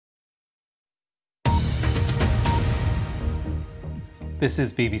This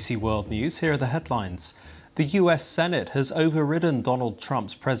is BBC World News. Here are the headlines. The US Senate has overridden Donald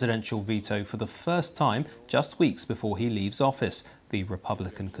Trump's presidential veto for the first time just weeks before he leaves office. The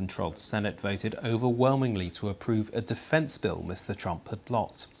Republican-controlled Senate voted overwhelmingly to approve a defense bill Mr. Trump had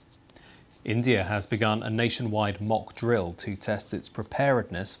blocked. India has begun a nationwide mock drill to test its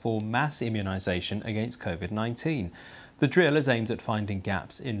preparedness for mass immunization against COVID-19. The drill is aimed at finding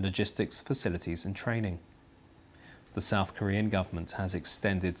gaps in logistics, facilities and training. The South Korean government has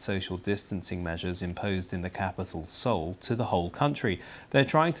extended social distancing measures imposed in the capital, Seoul, to the whole country. They're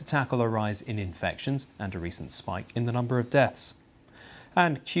trying to tackle a rise in infections and a recent spike in the number of deaths.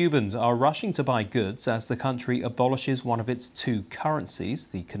 And Cubans are rushing to buy goods as the country abolishes one of its two currencies,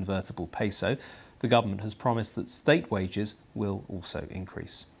 the convertible peso. The government has promised that state wages will also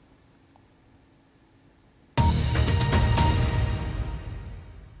increase.